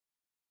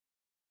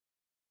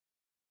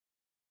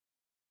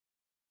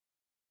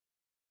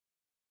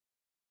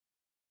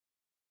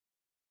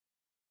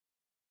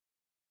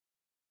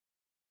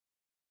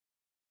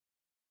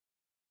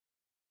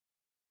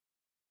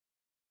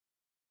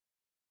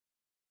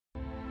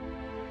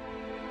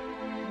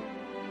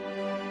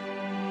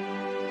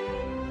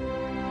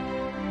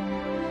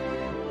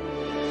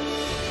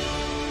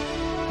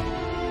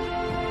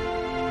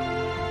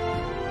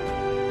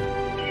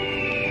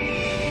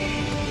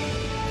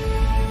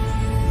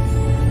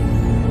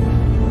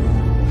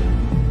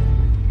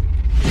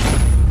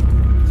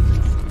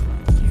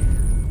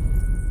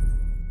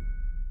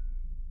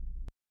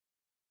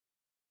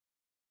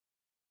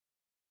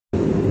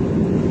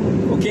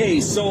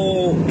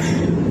so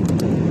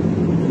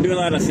I'm doing a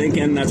lot of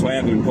thinking. That's why I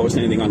haven't been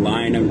posting anything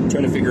online. I'm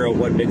trying to figure out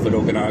what Bigfoot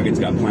Okanagan's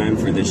got planned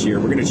for this year.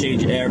 We're going to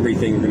change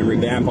everything. We're going to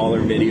revamp all our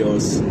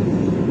videos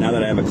now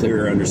that I have a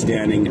clearer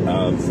understanding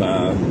of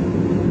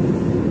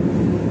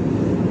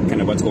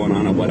kind of what's going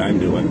on and what I'm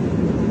doing.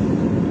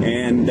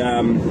 And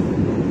I'm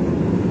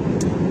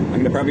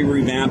going to probably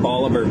revamp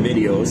all of our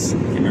videos. I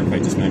can't remember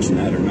if I just mentioned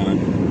that or not.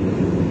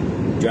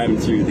 Driving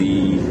through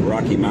the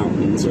Rocky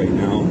Mountains right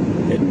now,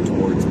 heading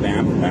towards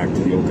Banff, back to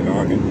the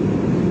Okanagan.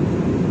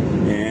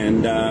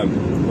 And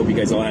hope you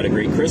guys all had a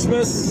great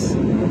Christmas.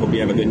 Hope you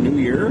have a good New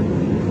Year.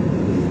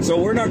 So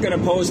we're not going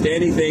to post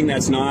anything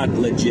that's not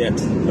legit.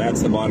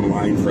 That's the bottom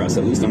line for us,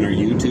 at least on our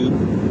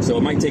YouTube. So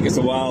it might take us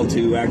a while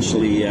to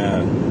actually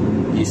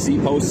you see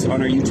posts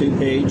on our YouTube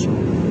page.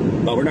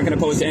 But we're not going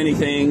to post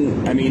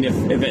anything. I mean,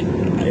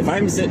 if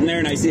I'm sitting there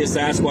and I see a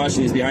Sasquatch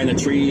and he's behind a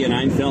tree and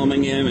I'm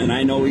filming him and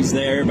I know he's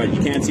there, but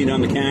you can't see it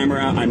on the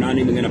camera, I'm not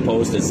even going to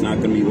post it. It's not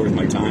going to be worth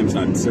my time. It's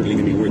not certainly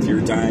going to be worth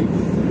your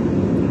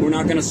time. We're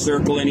not going to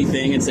circle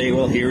anything and say,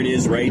 well, here it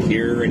is right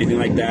here or anything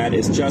like that.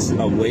 It's just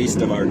a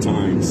waste of our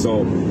time.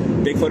 So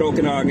Bigfoot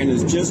Okanagan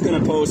is just going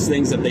to post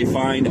things that they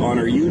find on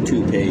our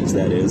YouTube page,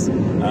 that is.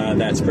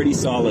 That's pretty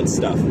solid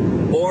stuff.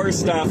 Or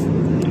stuff,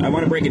 I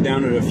want to break it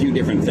down into a few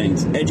different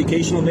things.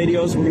 Educational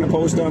videos we're going to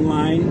post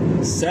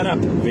online. Setup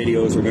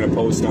videos we're going to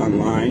post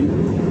online.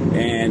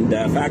 And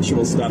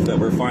factual stuff that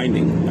we're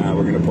finding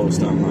we're going to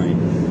post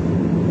online.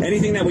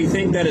 Anything that we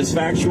think that is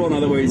factual, in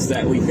other words,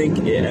 that we think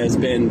it has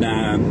been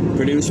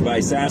produced by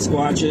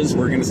Sasquatches,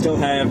 we're going to still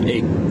have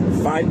a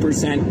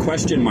 5%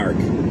 question mark.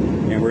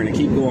 And we're going to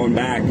keep going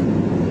back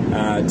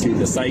to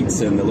the sites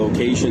and the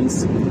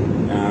locations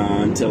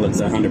until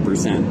it's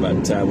 100%.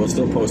 But we'll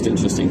still post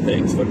interesting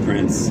things,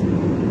 footprints,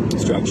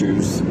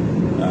 structures,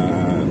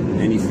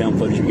 any film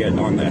footage we get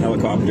on the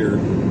helicopter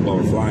while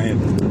we're flying,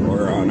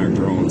 or on our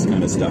drones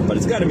kind of stuff. But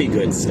it's got to be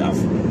good stuff.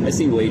 I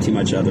see way too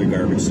much other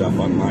garbage stuff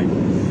online.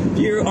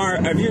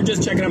 If you're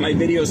just checking out my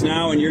videos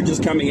now and you're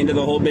just coming into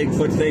the whole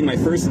Bigfoot thing, my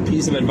first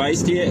piece of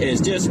advice to you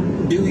is just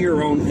do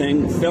your own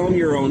thing, film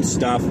your own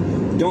stuff,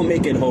 don't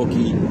make it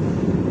hokey.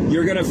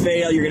 You're going to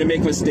fail, you're going to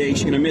make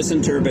mistakes, you're going to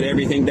misinterpret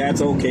everything.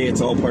 That's okay,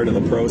 it's all part of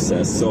the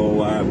process.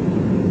 So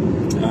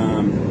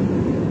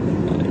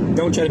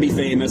don't try to be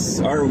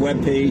famous. Our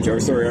webpage, our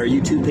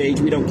YouTube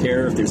page, we don't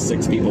care if there's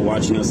 6 people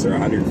watching us or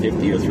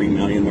 150 or 3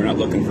 million. We're not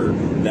looking for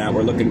that.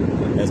 We're looking,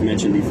 as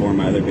mentioned before in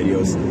my other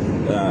videos,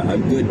 a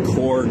good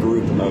core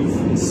group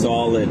of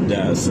solid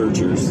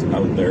searchers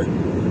out there.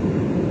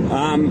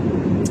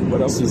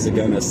 What else was I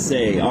going to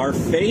say? Our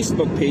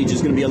Facebook page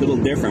is going to be a little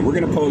different. We're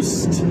going to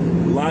post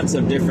lots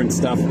of different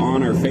stuff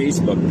on our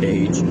Facebook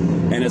page,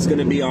 and it's going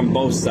to be on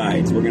both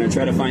sides. We're going to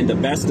try to find the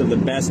best of the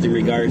best in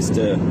regards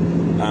to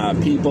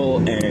people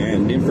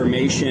and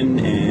information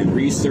and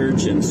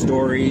research and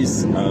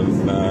stories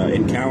of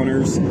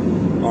encounters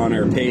on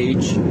our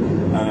page,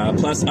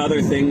 plus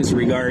other things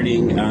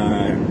regarding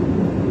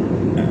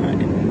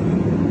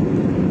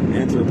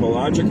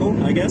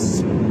anthropological, I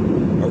guess,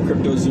 or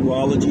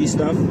cryptozoology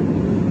stuff.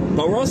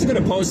 But we're also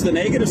going to post the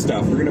negative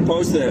stuff. We're going to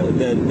post the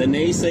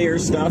naysayer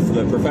stuff,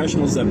 the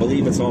professionals that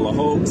believe it's all a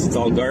hoax, it's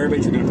all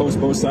garbage. We're going to post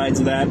both sides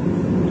of that.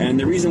 And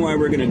the reason why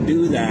we're going to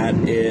do that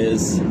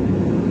is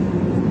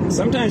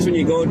sometimes when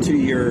you go to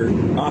your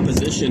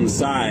opposition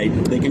side,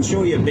 they can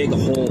show you big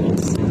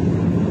holes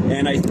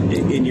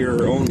in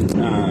your own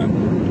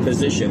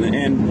position.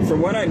 And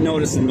from what I've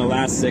noticed in the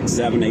last 6,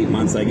 7, 8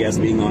 months, I guess,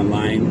 being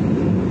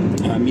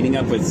online, meeting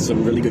up with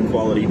some really good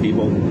quality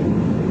people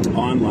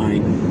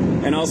online,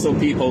 and also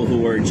people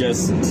who are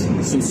just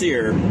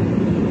sincere,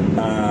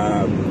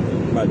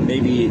 but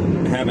maybe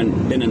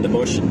haven't been in the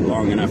bush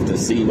long enough to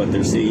see what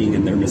they're seeing,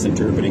 and they're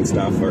misinterpreting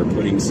stuff or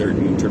putting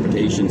certain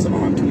interpretations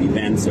onto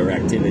events or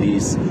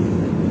activities.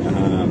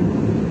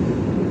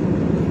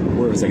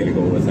 Where was I going to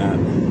go with that?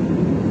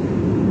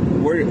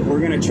 We're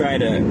going to try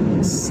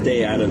to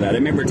stay out of that. I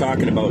remember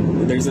talking about,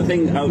 there's a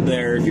thing out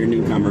there, if you're a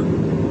newcomer,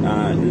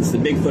 it's the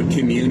Bigfoot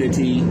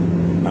community.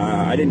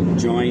 I didn't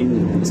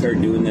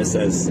start doing this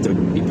as to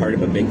be part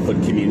of a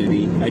Bigfoot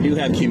community. I do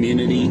have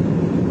community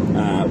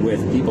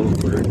with people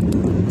who are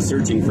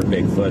searching for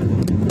Bigfoot.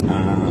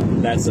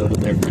 That's a little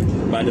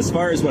different. But as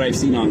far as what I've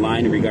seen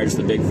online in regards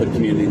to the Bigfoot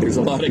community, there's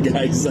a lot of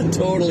guys that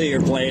totally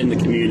are playing the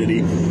community,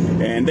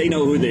 and they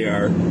know who they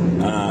are.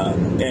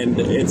 And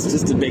it's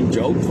just a big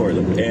joke for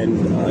them.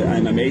 And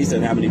I'm amazed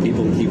at how many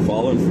people keep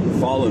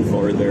falling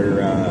for their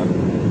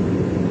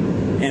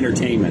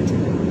entertainment.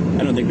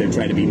 I don't think they're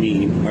trying to be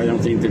mean, or I don't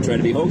think they're trying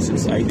to be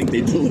hoaxers. I think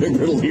they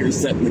deliberately are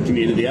setting the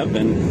community up,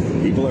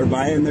 and people are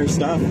buying their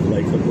stuff,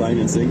 like hook, line,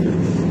 and sinker,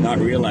 not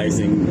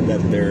realizing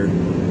that they're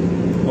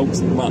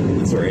hoaxing.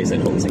 Well, sorry, I said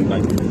hoaxing,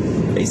 but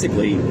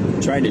basically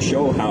trying to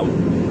show how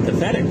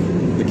pathetic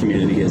the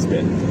community has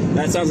been.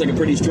 That sounds like a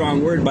pretty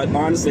strong word, but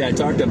honestly, I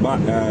talked about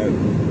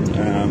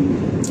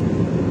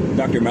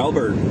Dr.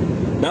 Melbourne,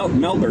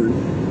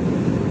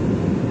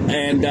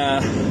 and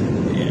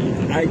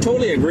I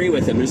totally agree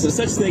with him. There's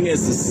such thing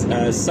as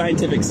a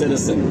scientific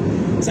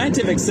citizen.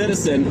 Scientific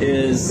citizen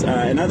is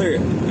another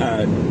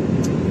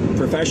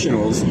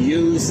professionals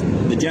use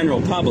the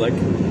general public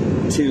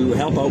to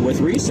help out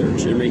with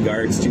research in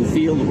regards to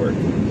field work.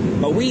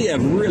 But we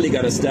have really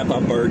got to step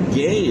up our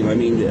game. I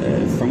mean,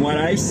 from what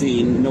I've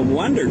seen, no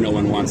wonder no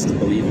one wants to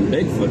believe in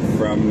Bigfoot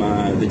from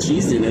the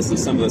cheesiness of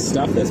some of the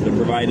stuff that's been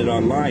provided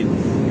online.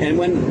 And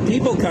when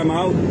people come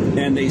out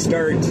and they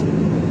start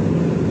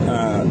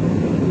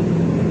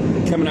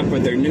coming up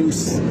with their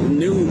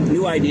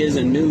new ideas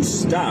and new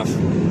stuff,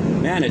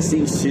 man, it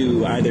seems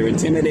to either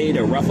intimidate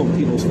or ruffle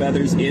people's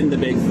feathers in the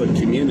Bigfoot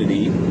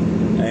community.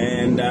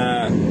 And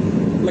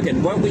look at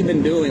what we've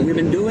been doing. We've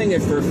been doing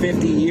it for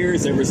 50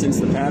 years, ever since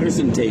the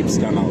Patterson tapes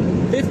come out.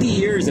 50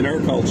 years in our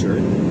culture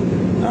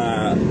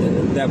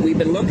that we've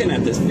been looking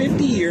at this.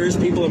 50 years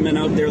people have been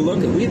out there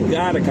looking. We've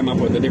got to come up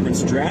with a different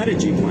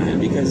strategy plan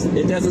because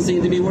it doesn't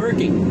seem to be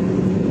working.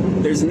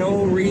 There's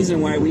no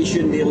reason why we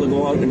shouldn't be able to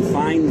go out and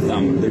find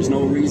them. There's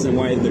no reason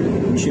why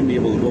we shouldn't be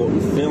able to go out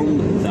and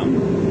film them.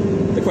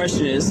 The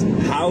question is,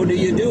 how do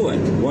you do it?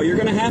 Well, you're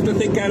going to have to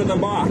think out of the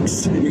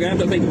box. You're going to have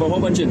to think of a whole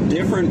bunch of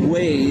different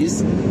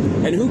ways.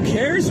 And who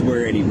cares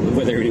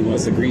whether anyone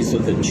else agrees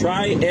with it?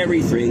 Try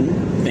everything.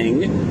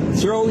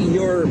 Throw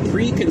your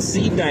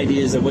preconceived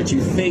ideas of what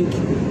you think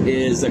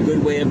is a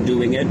good way of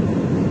doing it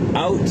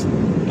out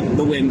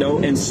the window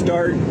and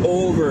start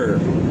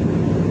over.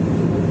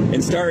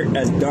 And start,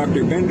 as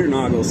Dr.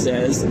 Bendernagel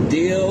says,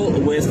 deal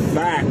with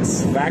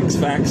facts. Facts,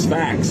 facts,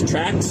 facts.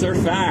 Tracks are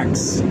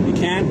facts. You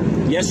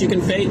can't, yes, you can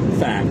fake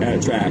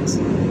tracks,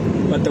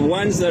 but the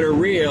ones that are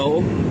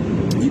real,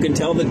 you can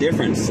tell the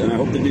difference. And I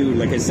hope to do,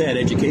 like I said,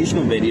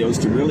 educational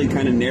videos to really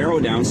kind of narrow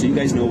down so you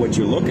guys know what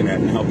you're looking at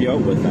and help you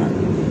out with that.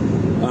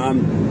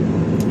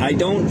 I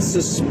don't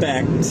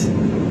suspect,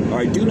 or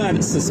I do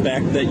not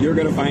suspect that you're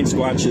going to find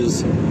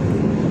Squatches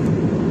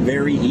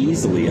very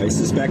easily. I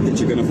suspect that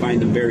you're going to find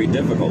them very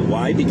difficult.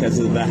 Why? Because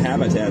of the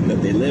habitat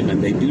that they live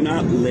in. They do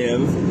not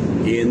live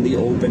in the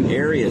open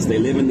areas. They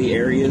live in the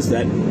areas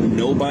that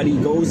nobody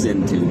goes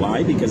into.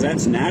 Why? Because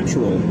that's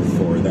natural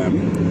for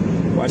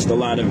them. Watched a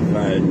lot of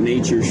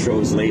nature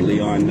shows lately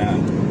on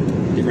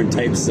different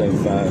types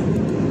of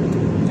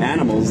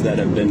animals that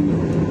have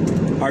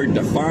been hard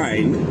to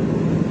find.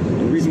 And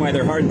the reason why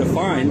they're hard to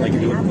find, like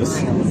if you look at this,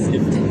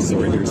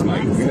 sorry, there's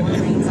my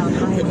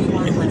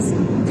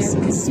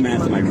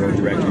Samantha, my road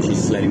director.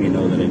 She's letting me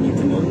know that I need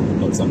to know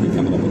about something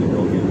coming up in the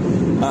road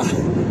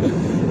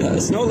here.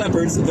 Snow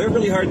leopards, they're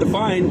really hard to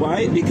find.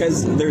 Why?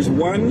 Because there's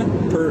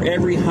one per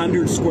every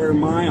 100 square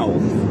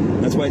miles.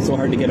 That's why it's so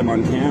hard to get them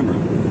on camera.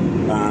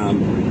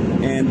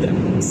 And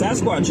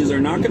Sasquatches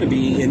are not going to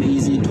be in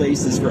easy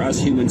places for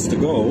us humans to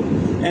go,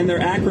 and they're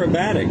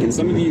acrobatic. And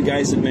some of you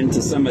guys have been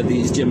to some of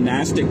these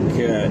gymnastic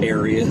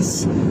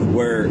areas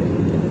where,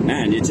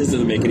 man, it just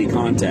doesn't make any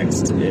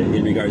context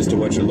in regards to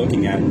what you're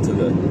looking at, and to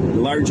the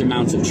large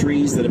amounts of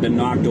trees that have been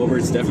knocked over.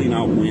 It's definitely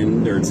not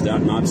wind, or it's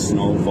not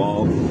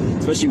snowfall,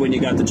 especially when you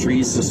got the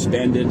trees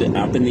suspended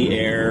up in the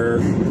air.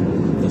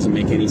 Doesn't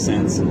make any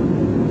sense.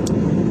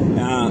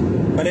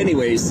 But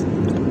anyways,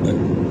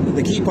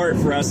 the key part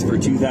for us for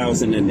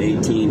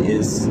 2018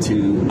 is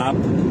to up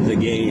the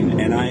game,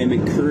 and I am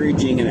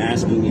encouraging and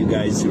asking you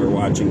guys who are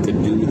watching to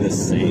do the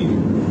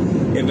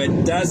same. If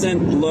it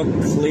doesn't look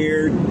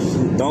clear,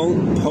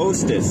 don't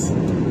post it.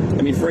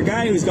 I mean, for a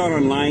guy who's gone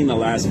online the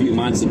last few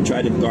months and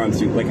tried to have gone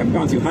through, like I've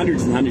gone through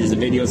hundreds and hundreds of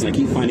videos, and I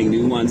keep finding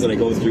new ones that I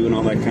go through and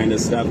all that kind of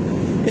stuff,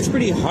 it's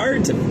pretty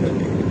hard to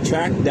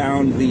track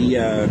down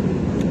the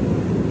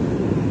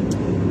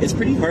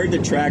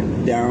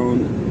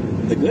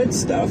good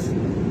stuff,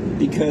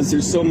 because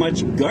there's so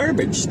much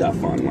garbage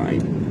stuff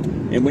online.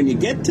 And when you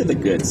get to the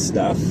good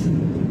stuff,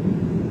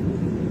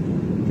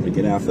 I'm gonna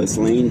get off this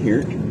lane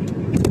here.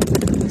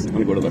 I'm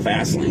gonna go to the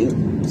fast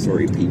lane.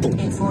 Sorry, people.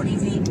 In 40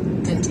 feet,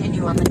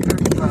 continue on the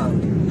curved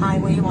road,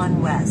 Highway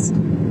 1 West.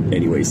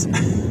 Anyways,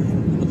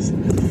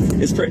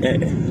 it's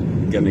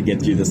gonna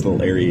get through this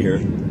little area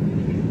here.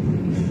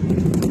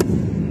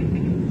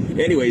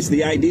 Anyways,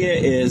 the idea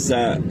is,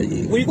 when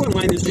you go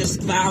online, there's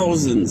just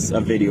thousands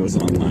of videos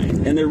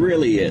online, and there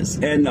really is.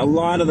 And a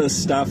lot of the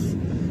stuff,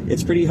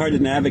 it's pretty hard to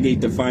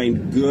navigate to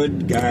find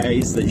good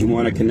guys that you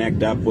want to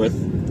connect up with,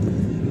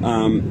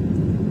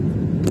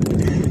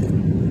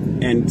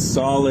 and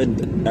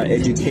solid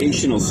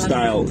educational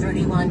style.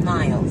 231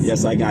 miles.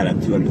 Yes, I got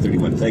it.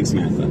 231. Thanks,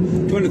 Samantha.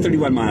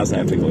 231 miles I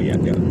have to go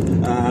yet.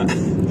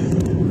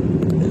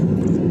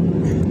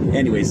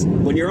 Anyways,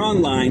 when you're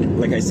online,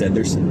 like I said,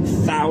 there's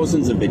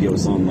thousands of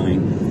videos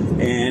online,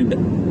 and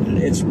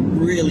it's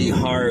really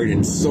hard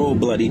and so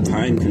bloody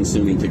time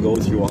consuming to go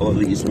through all of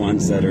these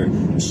ones that are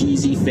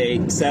cheesy,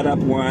 fake, setup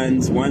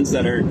ones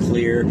that are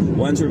clear,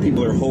 ones where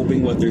people are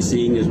hoping what they're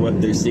seeing is what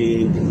they're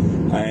seeing.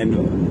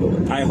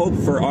 And I hope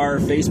for our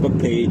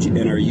Facebook page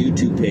and our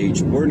YouTube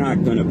page, we're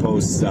not going to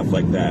post stuff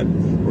like that.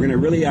 We're going to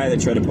really either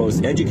try to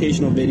post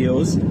educational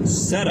videos,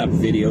 setup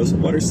videos.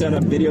 What are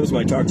setup videos? Well,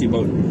 I talked to you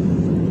about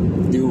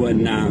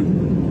doing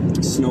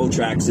snow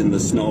tracks in the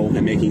snow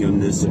and making them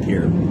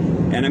disappear.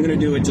 And I'm going to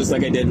do it just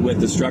like I did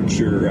with the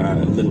structure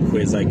little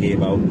quiz I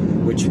gave out,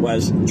 which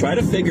was try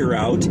to figure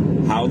out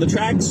how the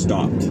tracks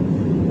stopped.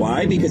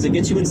 Why? Because it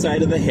gets you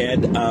inside of the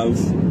head of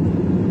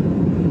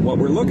what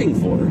we're looking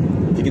for.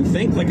 If you can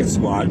think like a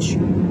Squatch,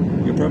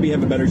 you'll probably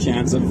have a better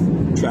chance of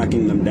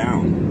tracking them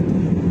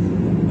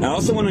down. I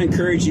also want to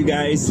encourage you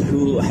guys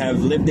who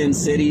have lived in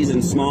cities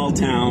and small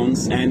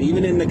towns, and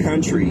even in the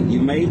country. You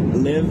may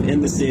live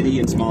in the city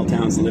and small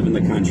towns and live in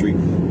the country,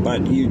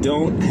 but you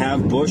don't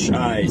have bush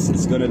eyes.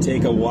 It's going to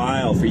take a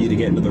while for you to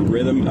get into the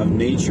rhythm of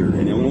nature,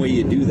 and the only way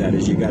you do that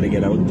is you got to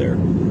get out there.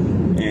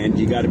 And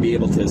you got to be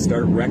able to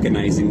start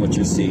recognizing what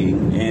you're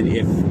seeing. And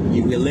if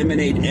you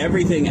eliminate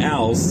everything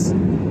else,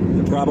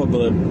 the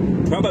probability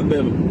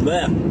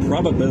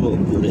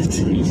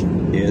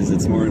is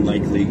it's more than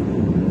likely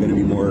going to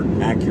be more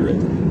accurate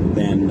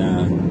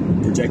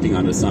than projecting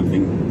onto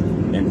something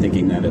and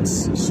thinking that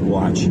it's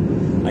Squatch.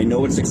 I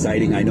know it's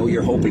exciting. I know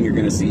you're hoping you're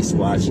going to see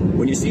Squatch.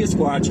 When you see a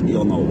Squatch,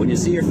 you'll know. When you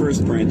see your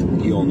first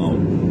print, you'll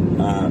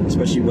know,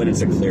 especially when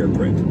it's a clear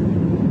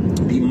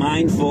print. Be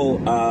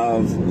mindful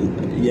of,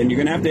 and you're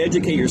going to have to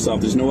educate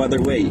yourself. There's no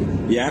other way.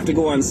 You have to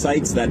go on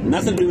sites that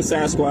nothing to do with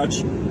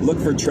Sasquatch. Look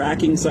for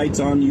tracking sites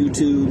on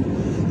YouTube.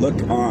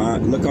 Look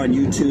on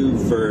YouTube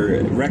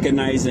for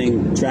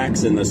recognizing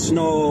tracks in the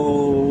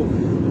snow.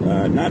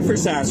 Not for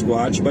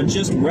Sasquatch, but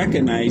just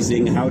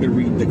recognizing how to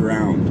read the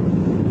ground.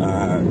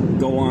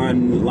 Go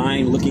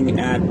online looking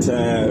at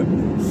snow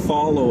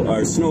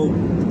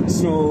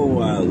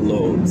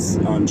loads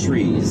on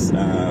trees.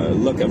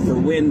 Look for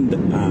wind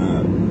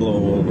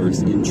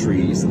blowovers in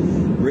trees.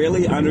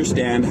 Really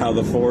understand how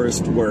the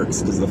forest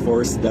works, because the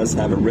forest does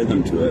have a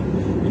rhythm to it.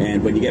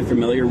 And when you get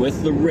familiar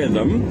with the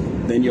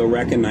rhythm, then you'll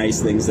recognize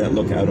things that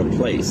look out of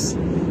place.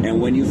 And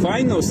when you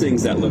find those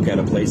things that look out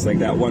of place, like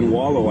that one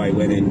wallow I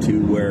went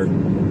into where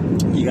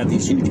you got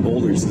these huge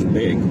boulders this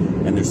big,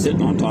 and they're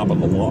sitting on top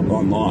of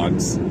on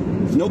logs.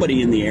 There's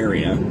nobody in the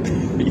area.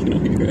 You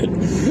know, you're good.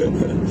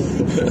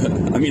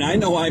 I mean, I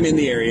know I'm in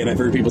the area, and I've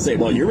heard people say,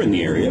 well, you're in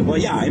the area. Well,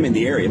 yeah, I'm in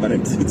the area, but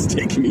it's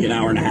taken me an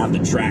hour and a half to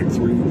track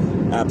through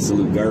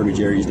absolute garbage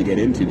areas to get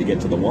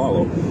to the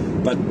wallow.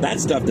 But that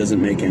stuff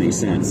doesn't make any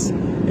sense.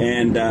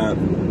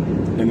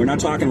 And we're not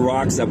talking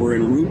rocks that were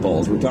in root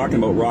balls. We're talking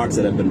about rocks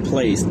that have been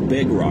placed,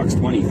 big rocks,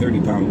 20,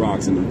 30-pound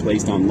rocks, and been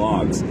placed on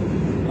logs.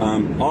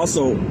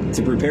 Also,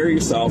 to prepare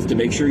yourself to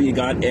make sure you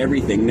got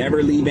everything.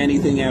 Never leave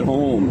anything at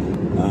home.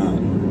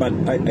 But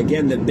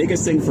again, the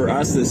biggest thing for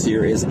us this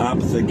year is up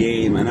the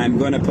game. And I'm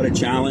going to put a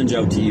challenge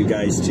out to you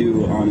guys,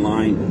 too,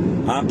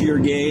 online. Up your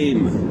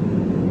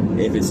game.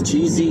 If it's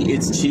cheesy,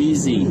 it's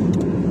cheesy.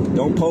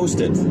 Don't post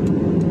it.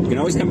 You can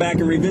always come back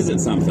and revisit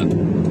something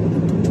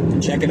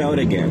and check it out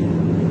again.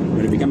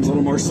 When it becomes a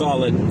little more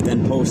solid,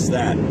 then post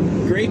that.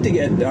 Great to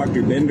get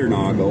Dr.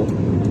 Bindernagel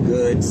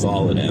good,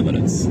 solid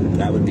evidence.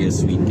 That would be a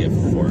sweet gift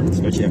for him,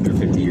 especially after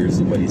 50 years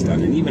of what he's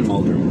done, and even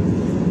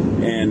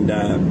Muldrum. And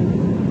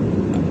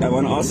I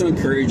want to also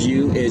encourage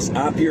you is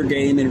up your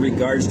game in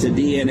regards to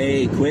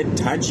DNA. Quit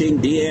touching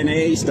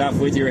DNA stuff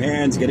with your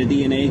hands. Get a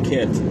DNA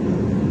kit.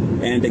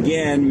 And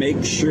again,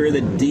 make sure the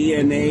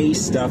DNA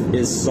stuff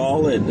is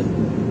solid.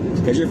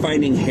 Because you're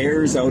finding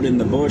hairs out in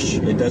the bush,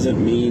 it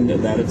doesn't mean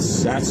that it's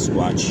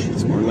Sasquatch.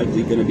 It's more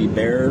likely going to be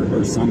bear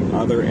or some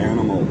other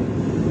animal.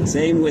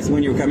 Same with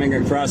when you're coming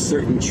across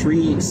certain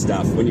tree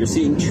stuff. When you're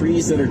seeing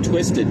trees that are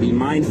twisted, be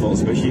mindful,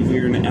 especially if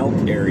you're in an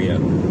elk area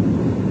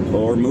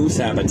or moose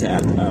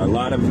habitat. A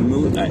lot of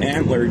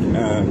antlered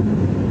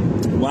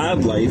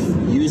wildlife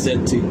use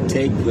it to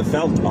take the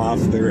felt off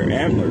their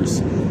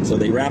antlers. So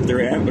they wrap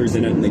their antlers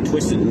in it and they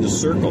twist it into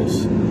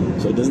circles.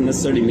 So it doesn't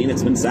necessarily mean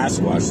it's been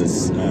Sasquatch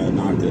that's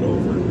knocked it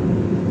over.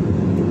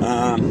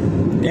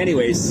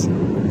 Anyways,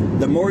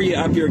 the more you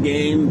up your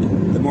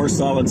game, the more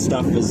solid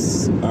stuff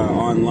is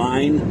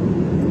online.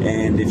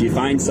 And if you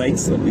find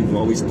sites, that we've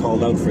always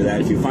called out for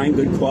that, if you find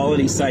good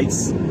quality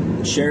sites,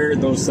 share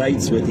those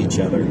sites with each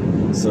other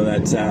so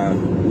that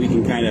we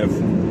can kind of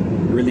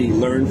really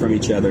learn from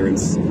each other and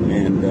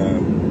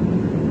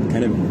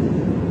kind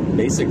of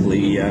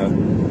basically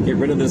get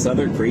rid of this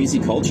other crazy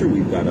culture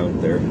we've got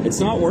out there. It's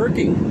not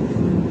working.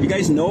 You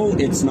guys know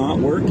it's not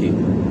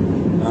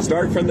working.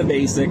 Start from the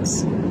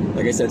basics.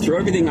 Like I said, throw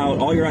everything out,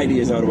 all your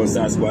ideas out about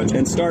Sasquatch,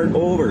 and start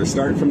over.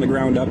 Start from the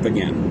ground up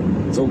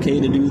again. It's okay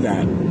to do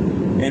that.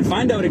 And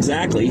find out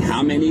exactly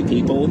how many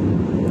people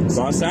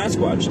saw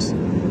Sasquatches.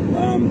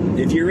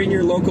 If you're in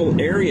your local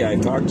area,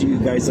 I've talked to you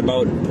guys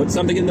about put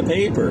something in the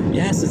paper.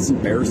 Yes, it's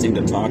embarrassing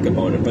to talk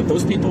about it, but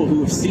those people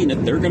who have seen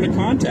it, they're going to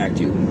contact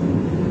you.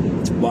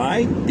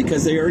 Why?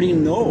 Because they already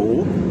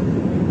know.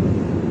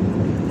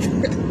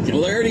 They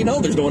already know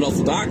there's no one else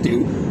to talk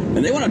to,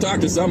 and they want to talk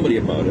to somebody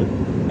about it.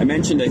 I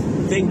mentioned, I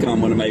think,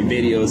 on one of my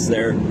videos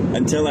there,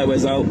 until I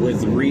was out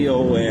with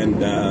Rio and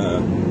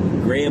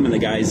Graham and the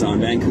guys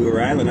on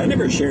Vancouver Island, I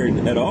never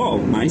shared at all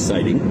my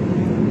sighting.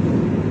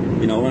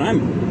 You know,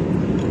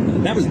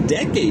 that was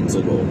decades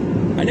ago.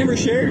 I never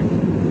shared,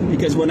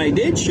 because when I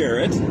did share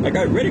it, I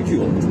got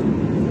ridiculed.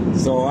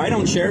 So I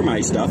don't share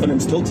my stuff, and I'm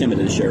still timid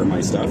to share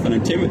my stuff, and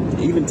I'm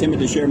even timid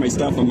to share my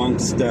stuff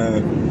amongst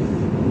the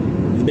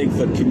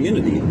Bigfoot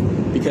community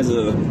because of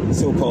the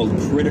so-called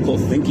critical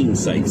thinking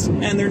sites.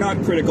 And they're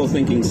not critical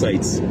thinking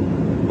sites.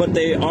 what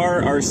they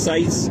are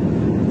sites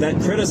that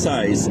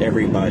criticize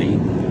everybody.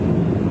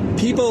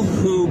 People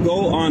who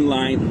go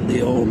online,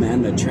 oh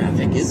man, the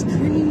traffic is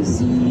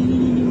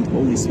crazy.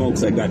 Holy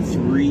smokes, I got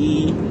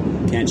 3,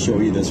 can't show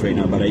you this right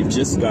now, but I've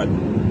just got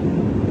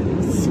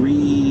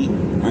 3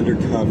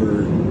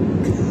 undercover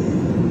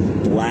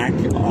black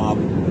op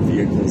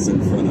vehicles in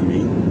front of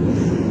me.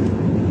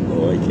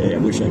 Oh, okay, I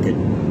wish I could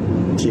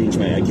change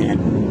my, I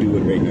can't do it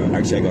right now.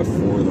 Actually, I got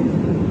 4 of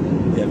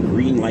them. They have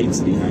green lights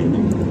behind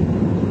them.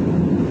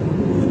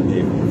 And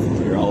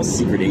they're all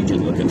secret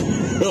agent looking.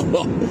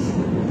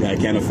 Yeah, I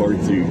can't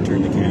afford to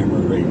turn the camera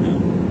right now.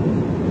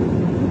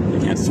 I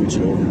can't switch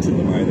it over to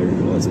them either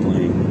while it's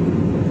playing.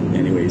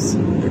 Anyways,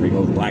 there we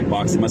go. Black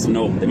box. They must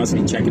know. They must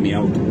be checking me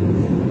out.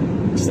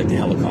 Just like the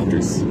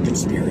helicopters.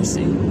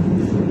 Conspiracy.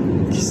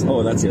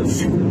 Oh, that's the other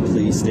thing.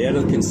 Please stay out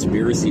of the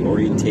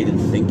conspiracy-orientated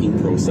thinking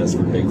process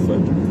for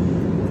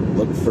Bigfoot.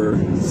 Look for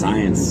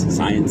science,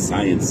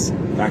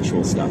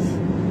 factual stuff,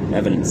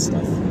 evidence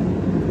stuff.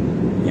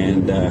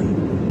 And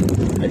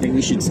I think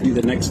we should do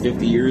the next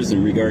 50 years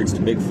in regards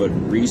to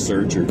Bigfoot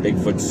research or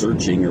Bigfoot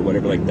searching or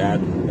whatever like that.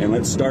 And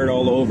let's start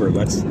all over.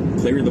 Let's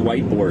clear the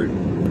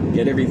whiteboard.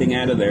 Get everything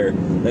out of there.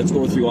 Let's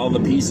go through all the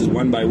pieces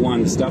one by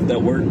one. The stuff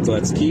that worked,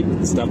 let's keep.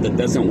 The stuff that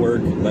doesn't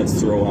work, let's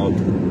throw out.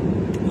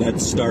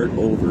 Let's start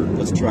over.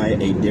 Let's try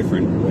a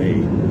different way.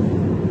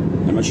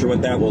 I'm not sure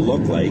what that will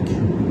look like.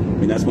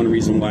 I mean, that's one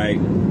reason why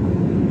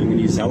I'm going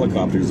to use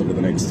helicopters over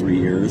the next 3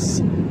 years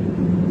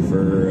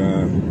for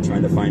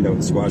trying to find out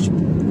Squatch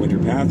winter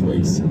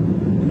pathways.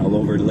 And I'll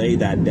overlay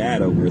that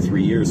data over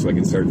 3 years so I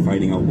can start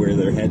finding out where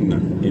they're heading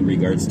in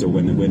regards to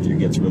when the winter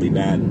gets really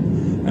bad.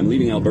 I'm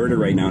leaving Alberta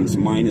right now and it's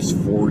minus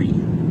 40.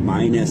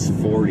 Minus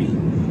 40.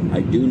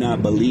 I do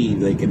not believe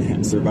they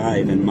can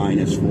survive in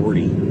minus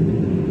 40.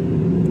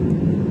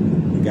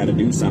 You got to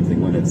do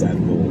something when it's that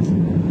cold.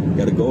 You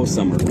got to go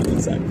somewhere when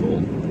it's that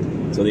cold.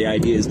 So the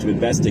idea is to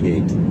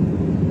investigate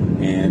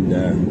and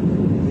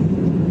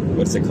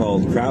what's it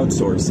called?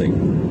 Crowdsourcing.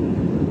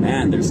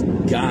 Man, there's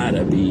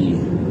gotta be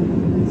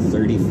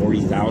 30,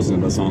 40,000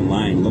 of us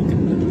online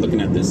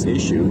looking at this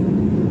issue.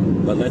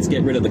 But let's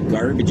get rid of the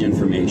garbage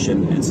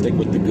information and stick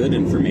with the good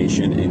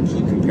information and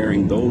keep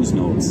comparing those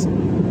notes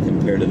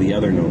compared to the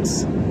other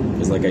notes.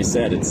 Because like I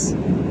said, it's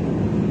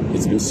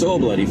been so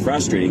bloody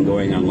frustrating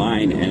going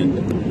online and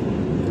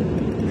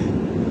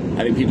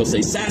having people say,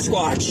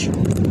 Sasquatch!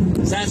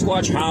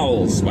 Sasquatch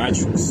howls,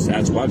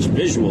 Sasquatch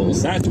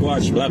visuals,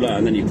 Sasquatch blah blah,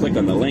 and then you click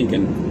on the link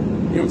and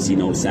you don't see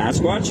no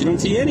Sasquatch, you don't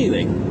see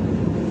anything.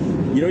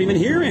 You don't even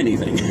hear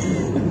anything.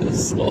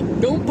 So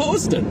don't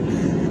post it.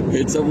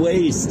 It's a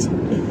waste.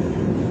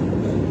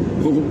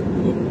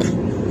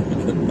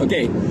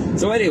 Okay,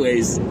 so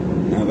anyways,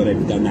 now that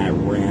I've done that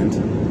rant,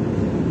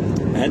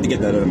 I had to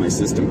get that out of my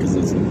system because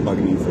it's been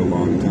bugging me for a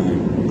long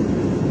time.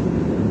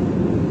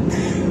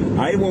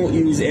 I won't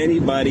use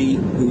anybody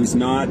who's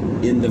not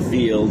in the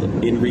field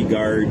in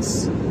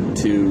regards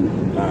to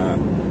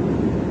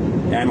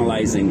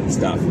analyzing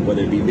stuff,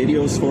 whether it be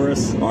videos for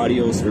us,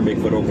 audios for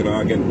Bigfoot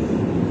Okanagan,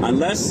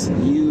 unless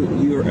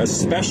you're a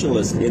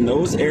specialist in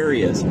those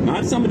areas,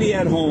 not somebody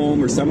at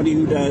home or somebody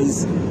who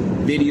does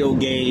video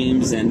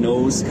games and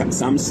knows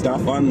some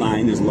stuff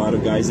online. There's a lot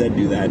of guys that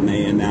do that, and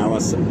they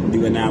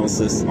do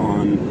analysis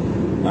on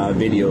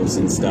videos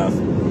and stuff.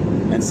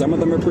 And some of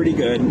them are pretty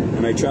good,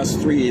 and I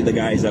trust 3 of the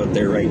guys out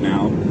there right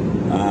now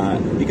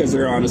because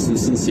they're honest and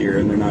sincere,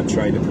 and they're not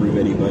trying to prove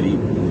anybody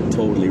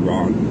totally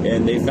wrong.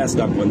 And they fessed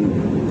up when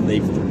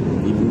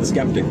even the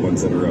skeptic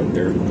ones that are out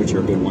there, which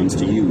are good ones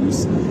to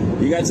use.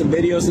 You got some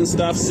videos and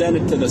stuff, send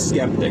it to the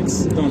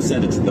skeptics. Don't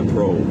send it to the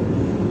pro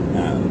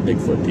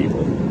Bigfoot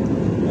people.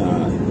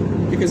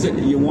 Because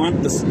you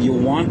want the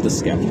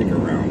skeptic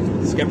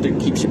around. The skeptic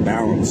keeps you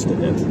balanced a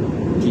bit,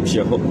 keeps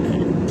your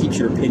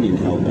opinion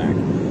held back.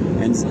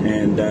 And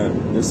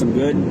there's some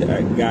good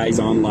guys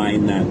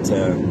online that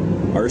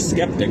are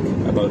skeptic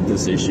about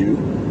this issue.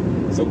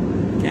 So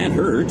can't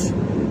hurt.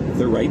 If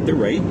they're right, they're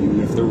right,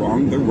 and if they're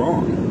wrong, they're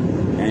wrong.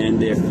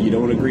 And if you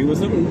don't agree with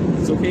them,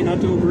 it's okay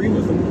not to agree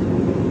with them.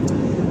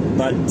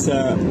 But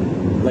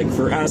like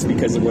for us,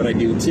 because of what I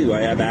do too,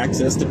 I have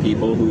access to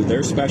people who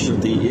their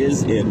specialty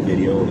is in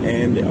video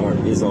and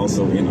is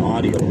also in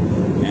audio.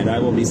 And I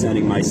will be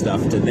sending my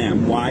stuff to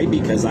them. Why?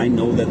 Because I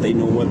know that they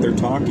know what they're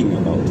talking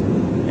about.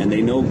 And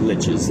they know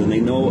glitches, and they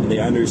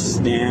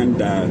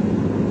understand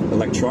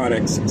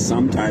electronics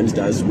sometimes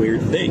does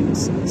weird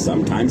things.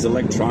 Sometimes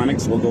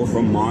electronics will go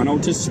from mono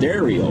to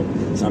stereo.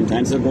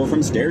 Sometimes it'll go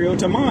from stereo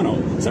to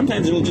mono.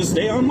 Sometimes it'll just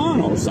stay on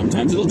mono.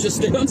 Sometimes it'll just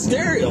stay on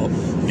stereo.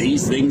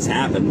 These things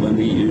happen when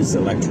we use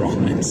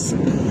electronics.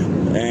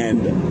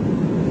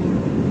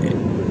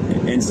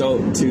 And so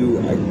to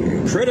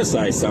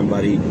criticize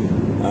somebody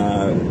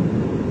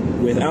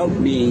without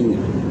being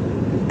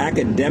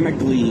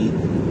academically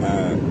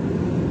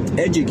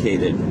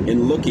educated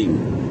in looking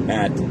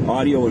at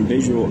audio and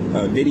video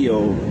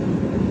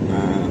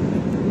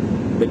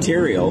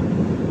material,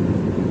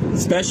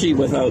 especially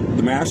without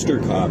the master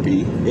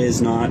copy, is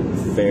not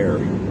fair.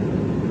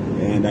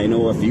 And I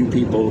know a few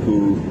people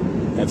who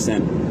have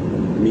sent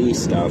me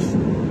stuff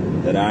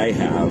that I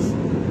have,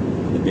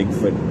 the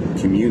Bigfoot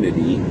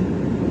community.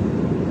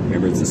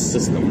 Remember, it's a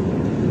system,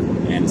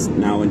 and it's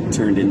now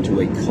turned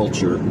into a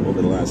culture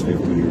over the last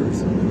 50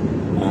 years.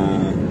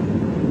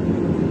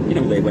 You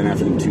know, they went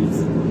after them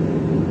tooth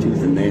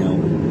and nail.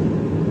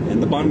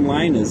 And the bottom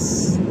line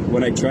is,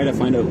 when I try to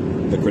find out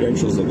the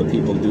credentials of the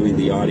people doing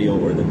the audio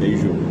or the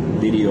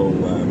video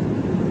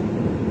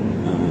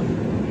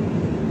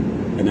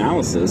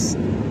analysis,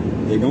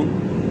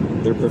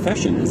 their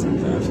profession isn't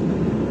that.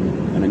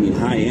 And I mean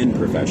high-end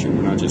profession.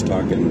 We're not just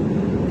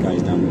talking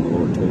guys down in the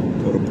lower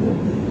totem pole.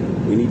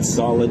 We need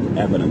solid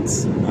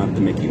evidence, not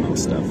the Mickey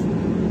Mouse stuff.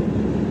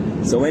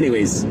 So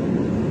anyways,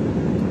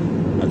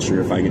 not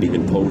sure if I could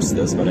even post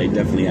this, but I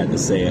definitely had to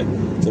say it.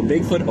 So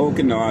Bigfoot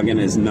Okanagan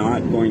is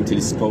not going to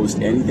post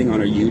anything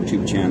on our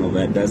YouTube channel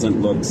that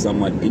doesn't look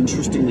somewhat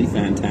interestingly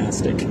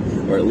fantastic,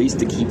 or at least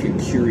to keep you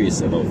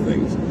curious about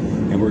things.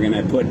 And we're going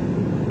to put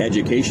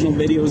educational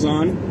videos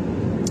on.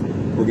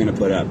 We're going to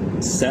put up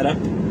setup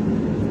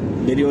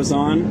videos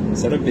on.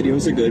 Setup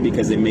videos are good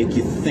because they make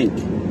you think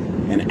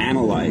and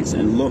analyze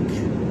and look.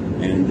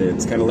 And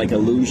it's kind of like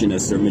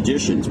illusionists or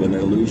magicians. When an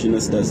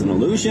illusionist does an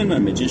illusion, a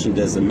magician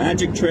does a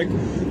magic trick,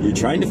 you're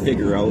trying to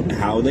figure out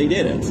how they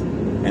did it.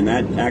 And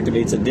that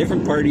activates a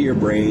different part of your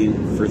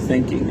brain for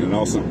thinking. And it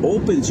also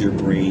opens your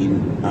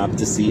brain up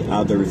to see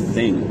other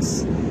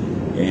things.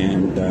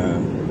 And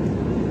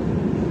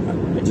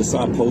I just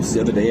saw a post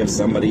the other day of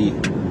somebody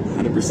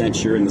 100%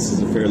 sure, and this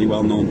is a fairly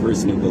well-known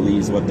person who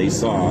believes what they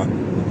saw.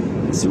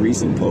 It's a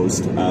recent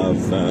post of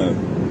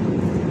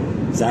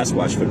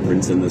Sasquatch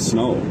footprints in the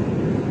snow.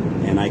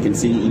 And I can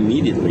see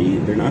immediately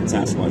they're not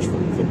Sasquatch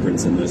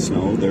footprints in the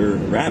snow, they're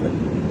rabbit.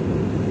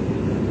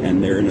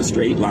 And they're in a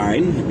straight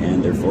line,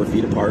 and they're 4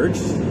 feet apart,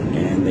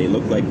 and they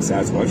look like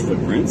Sasquatch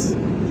footprints.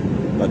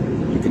 But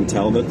you can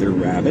tell that they're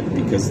rabbit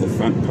because the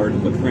front part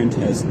of the print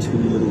has two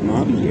little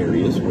knobby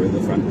areas where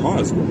the front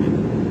paws go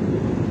in.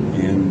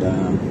 And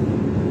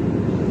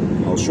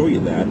I'll show you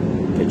that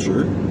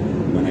picture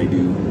when I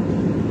do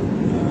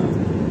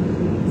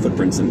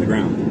footprints in the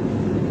ground.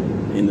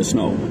 In the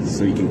snow,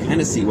 so you can kind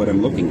of see what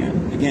I'm looking at.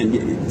 Again,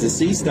 to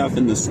see stuff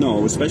in the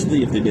snow,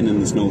 especially if they've been in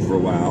the snow for a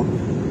while,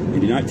 and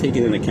do not take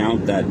into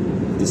account that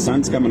the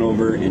sun's coming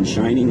over and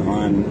shining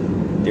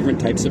on different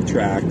types of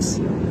tracks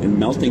and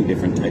melting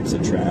different types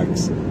of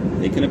tracks,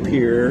 they can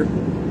appear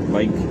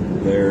like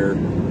they're,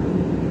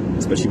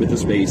 especially with the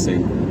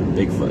spacing,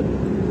 Bigfoot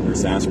or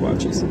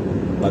Sasquatches,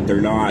 but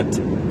they're not.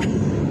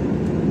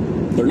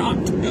 They're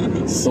not.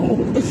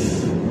 So,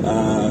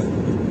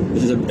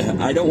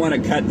 I don't want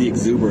to cut the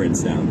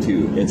exuberance down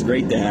too. It's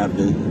great to have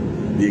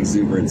the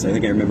exuberance. I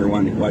think I remember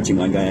watching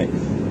one guy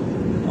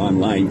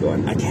online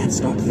going, I can't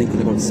stop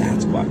thinking about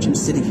Sasquatch. I'm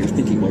sitting here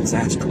thinking about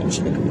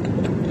Sasquatch.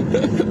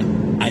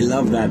 I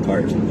love that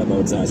part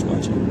about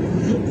Sasquatch.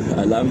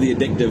 I love the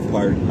addictive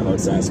part about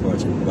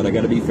Sasquatch, but I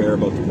got to be fair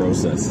about the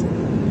process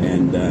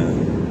and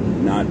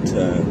not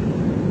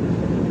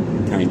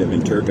kind of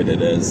interpret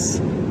it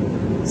as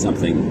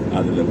something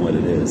other than what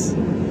it is.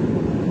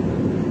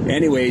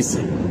 Anyways,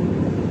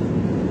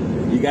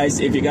 you guys,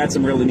 if you got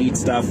some really neat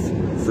stuff,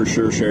 for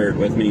sure share it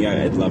with me.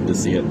 I'd love to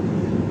see it.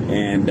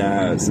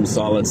 And some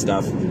solid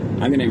stuff.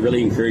 I'm going to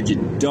really encourage you,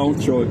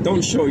 don't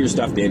show your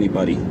stuff to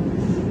anybody.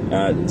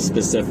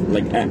 Specific,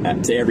 like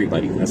to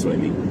everybody, that's what I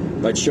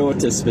mean. But show it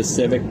to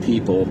specific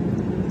people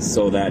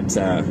so that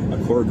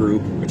a core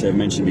group, which I've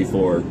mentioned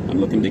before, I'm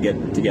looking to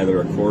get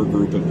together a core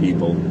group of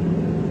people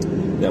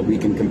that we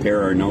can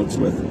compare our notes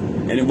with.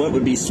 And what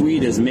would be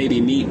sweet is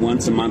maybe meet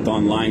once a month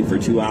online for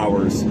 2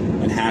 hours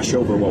and hash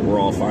over what we're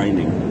all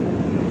finding.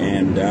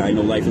 And I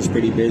know life is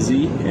pretty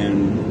busy,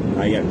 and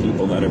I got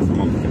people that are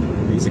from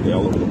basically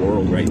all over the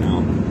world right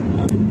now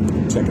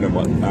checking out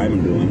what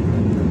I'm doing.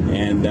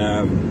 And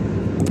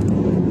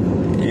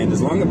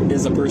as long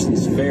as a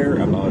person's fair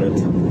about it,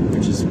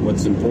 which is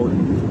what's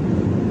important,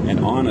 and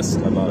honest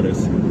about it,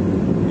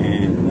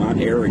 and not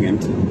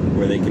arrogant,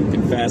 where they can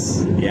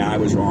confess, yeah, I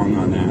was wrong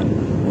on that.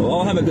 We'll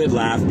all have a good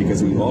laugh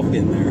because we've all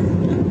been there.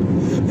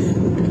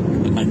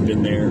 I've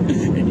been there,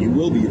 and you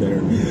will be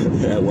there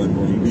at one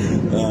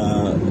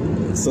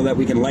point. So that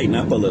we can lighten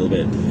up a little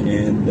bit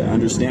and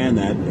understand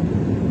that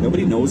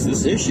nobody knows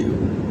this issue.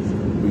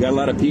 We got a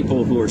lot of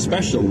people who are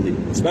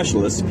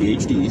specialists,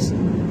 PhDs,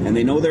 and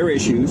they know their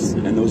issues,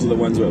 and those are the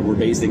ones that we're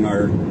basing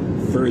our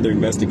further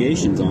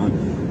investigations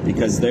on,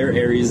 because their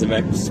areas of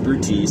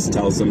expertise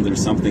tells them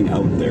there's something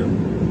out there.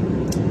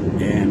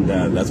 And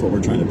that's what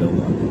we're trying to build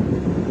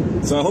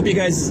on. So I hope you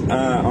guys,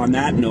 on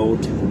that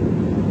note,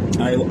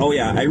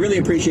 I really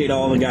appreciate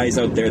all the guys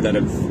out there that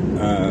have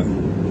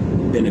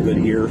been a good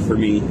ear for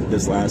me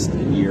this last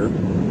year.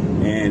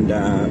 And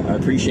I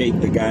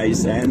appreciate the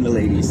guys and the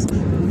ladies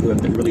who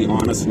have been really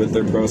honest with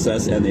their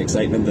process and the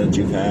excitement that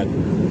you've had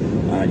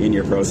in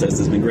your process.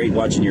 It's been great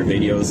watching your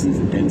videos,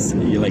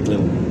 and you're like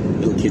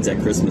little kids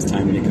at Christmas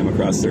time when you come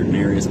across certain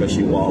areas,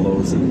 especially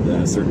wallows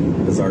and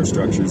certain bizarre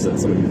structures that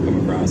some of you come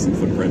across and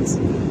footprints.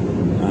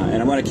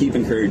 And I want to keep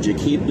encouraging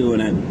you, keep doing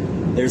it.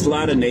 there's a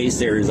lot of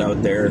naysayers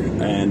out there,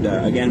 and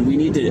again, we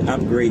need to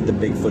upgrade the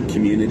Bigfoot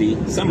community.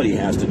 Somebody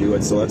has to do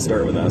it, so let's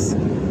start with us.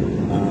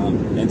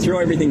 And throw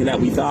everything that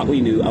we thought we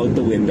knew out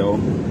the window,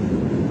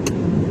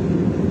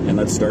 and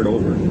let's start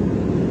over.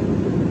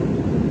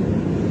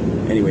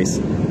 Anyways,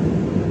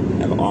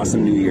 have an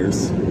awesome New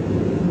Year's,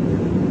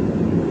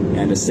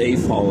 and a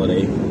safe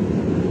holiday.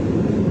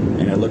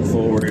 And I look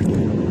forward,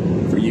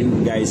 for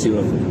you guys who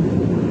have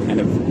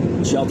kind of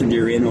sheltered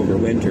your in over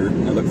winter,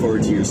 I look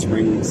forward to your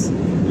spring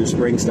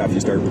stuff you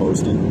start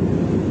posting.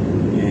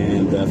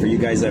 And for you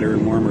guys that are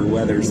in warmer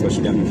weather,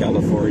 especially down in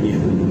California,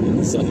 in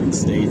the southern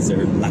states,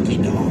 they're lucky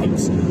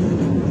dogs.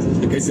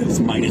 Like I said, it's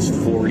minus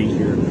 40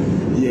 here.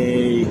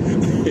 Yay.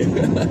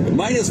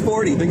 Minus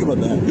 40, think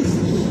about that.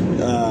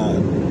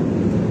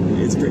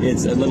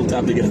 It's a little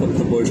tough to get out of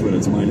the bush when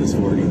it's minus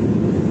 40.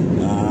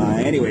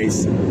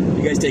 Anyways,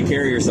 you guys take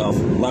care of yourself.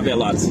 Love you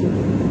lots.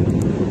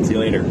 See you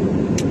later.